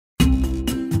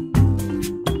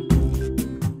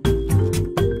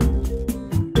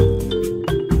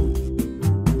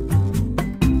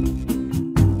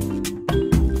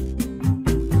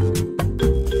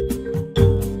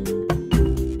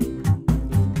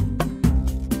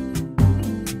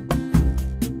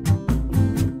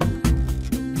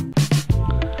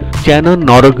যেন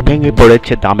নরক ভেঙে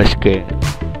পড়েছে দামেস্কে,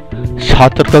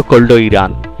 সতর্ক করল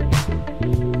ইরান।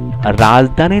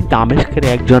 রাজধানী দামেস্কের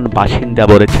একজন বাসিন্দা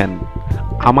বলেছেন,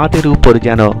 আমাদের উপর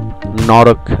যেন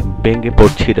নরক ভেঙে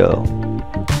পড়ছিল।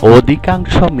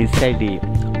 অধিকাংশ মিসাইলই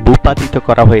ভূপাতিত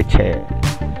করা হয়েছে।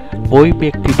 ওই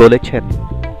ব্যক্তি বলেছেন,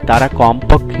 তারা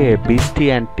কমপক্ষে 20টি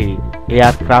অ্যান্টি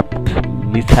এয়ারক্রাফট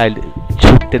মিসাইল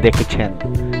ছুটতে দেখেছেন।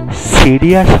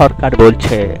 সিরিয়া সরকার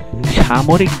বলছে,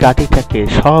 সামরিক ঘাঁটি থেকে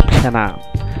সব সেনা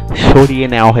সরিয়ে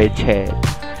নেওয়া হয়েছে।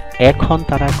 এখন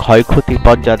তারা ক্ষয়ক্ষতি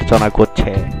পর্যালোচনা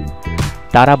করছে।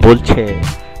 তারা বলছে,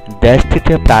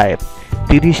 দেশটিতে প্রায়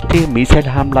 30টি মিসাইল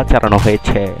হামলা চালানো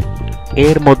হয়েছে।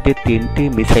 এর মধ্যে 3টি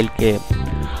মিসাইলকে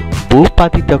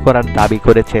ভূপাতিত করার দাবি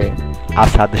করেছে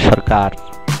আসাদ সরকার।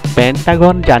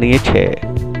 পেন্টাগন জানিয়েছে,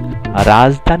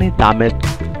 রাজধানী দামেস্ক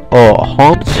ও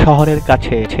হোমস শহরের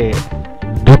কাছে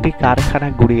 2টি কারখানা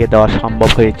গুঁড়িয়ে দেওয়া সম্ভব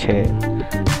হয়েছে।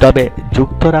 তবে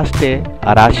যুক্তরাষ্ট্রে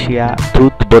রাশিয়া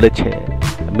দূত বলেছে,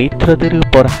 মিত্রদের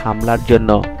উপর হামলার জন্য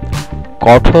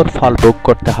কঠোর ফল ভোগ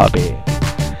করতে হবে।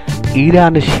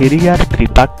 ইরান সিরিয়ার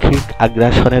ত্রিপাক্ষিক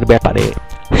আগ্রাসনের ব্যাপারে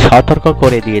সতর্ক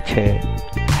করে দিয়েছে।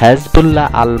 হেজবুল্লাহ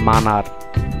আল মানার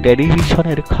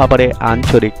টেলিভিশনের খবরে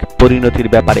আঞ্চলিক পরিণতির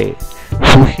ব্যাপারে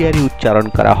হুঁশিয়ারি উচ্চারণ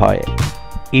করা হয়।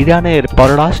 ইরানের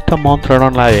পররাষ্ট্র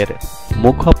মন্ত্রণালয়ের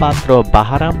মুখপাত্র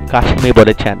বাহরাম কাশেমি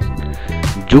বলেছেন,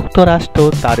 যুক্তরাষ্ট্র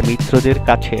তার মিত্রদের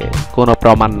কাছে কোনো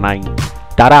প্রমাণ নাই।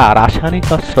 তারা রাসায়নিক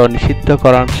অস্ত্র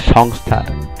নিষিদ্ধকরণ সংস্থার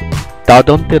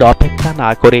তদন্তের অপেক্ষা না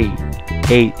করেই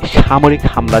এই সামরিক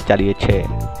হামলা চালিয়েছে।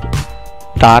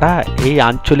 তারা এই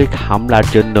আঞ্চলিক হামলার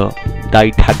জন্য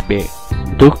দায়ী থাকবে।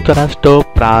 যুক্তরাষ্ট্র,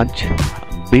 ফ্রান্স,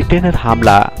 ব্রিটেনের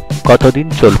হামলা কতদিন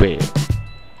চলবে?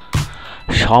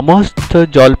 সমস্ত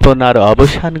জল্পনার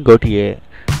অবসান ঘটিয়ে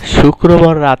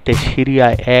শুক্রবার রাতে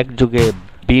সিরিয়ায় একযোগে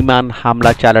বিমান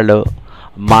হামলা চালালো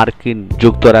মার্কিন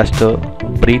যুক্তরাষ্ট্র,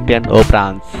 ব্রিটেন ও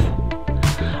ফ্রান্স।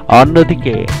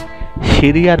 অন্যদিকে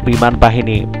সিরিয়ার বিমান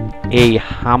বাহিনী এই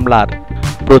হামলার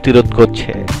প্রতিরোধ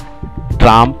করছে।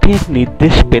 ট্রাম্পের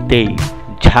নির্দেশ পেতেই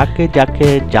ঝাঁকে ঝাঁকে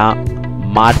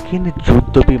মার্কিন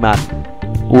যুদ্ধ বিমান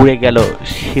উড়ে গেল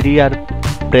সিরিয়ার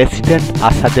প্রেসিডেন্ট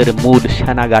আসাদের মূল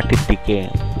সেনাঘাঁটির দিকে।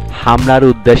 হামলার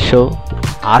উদ্দেশ্য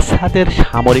আসাদের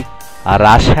সামরিক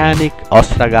রাসায়নিক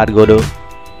অস্ত্রাগারগুলো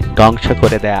ধ্বংস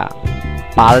করে দেয়া।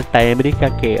 পাল্টা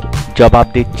আমেরিকাকে জবাব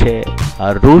দিচ্ছে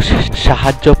রুশ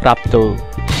সাহায্যপ্রাপ্ত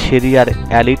সিরিয়ার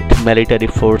এলিট মিলিটারি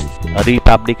ফোর্স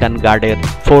রিপাবলিকান গার্ডের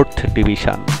 4th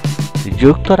ডিভিশন।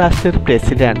 যুক্তরাষ্ট্রের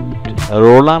প্রেসিডেন্ট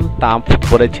ডোনাল্ড ট্রাম্প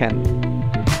বলেছেন,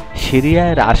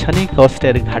 সিরিয়ায় রাসায়নিক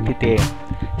অস্ত্রের ঘাঁটিতে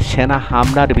সেনা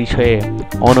হামলার বিষয়ে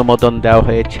অনুমোদন দেওয়া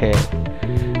হয়েছে।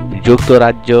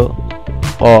 যুক্তরাজ্য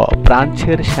ও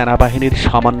ফ্রান্সের সেনাবাহিনীর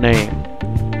সমন্বয়ে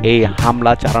এই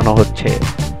হামলা চালানো হচ্ছে।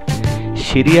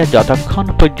 সিরিয়া যতক্ষণ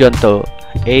পর্যন্ত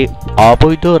এই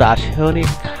অবৈধ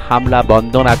রাসায়নিক হামলা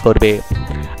বন্ধ না করবে,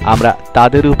 আমরা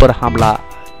তাদের উপর হামলা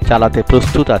চালাতে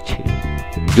প্রস্তুত আছি।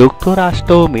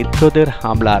 যুক্তরাষ্ট্র মিত্রদের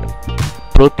হামলার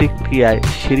প্রতিক্রিয়ায়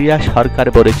সিরিয়া সরকার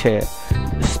বলেছে,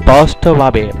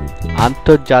 স্পষ্টভাবে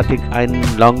আন্তর্জাতিক আইন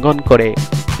লঙ্ঘন করে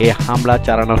এই হামলা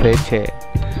চালানো হয়েছে।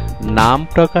 নাম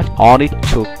প্রকাশ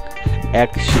অনিচ্ছুক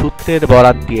এক সূত্রের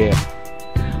বরাত দিয়ে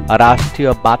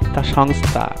রাষ্ট্রীয় বার্তা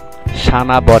সংস্থা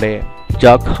সানা বলে,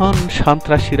 যখন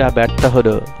সন্ত্রাসীরা ব্যর্থ হল,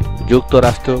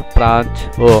 যুক্তরাষ্ট্র, ফ্রান্স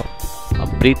ও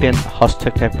ব্রিটেন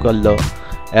হস্তক্ষেপ করল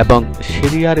এবং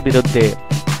সিরিয়ার বিরুদ্ধে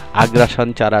আগ্রাসন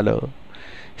চালালো।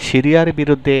 সিরিয়ার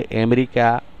বিরুদ্ধে আমেরিকা,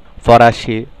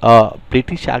 ফরাসি ও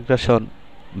ব্রিটিশ আগ্রাসন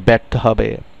ব্যর্থ হবে।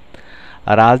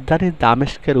 রাজধানী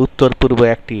দামেস্কের উত্তর পূর্ব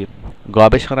একটি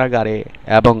গবেষণাগারে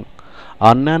এবং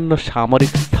অন্যান্য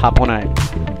সামরিক স্থাপনায়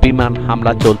বিমান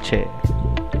হামলা চলছে।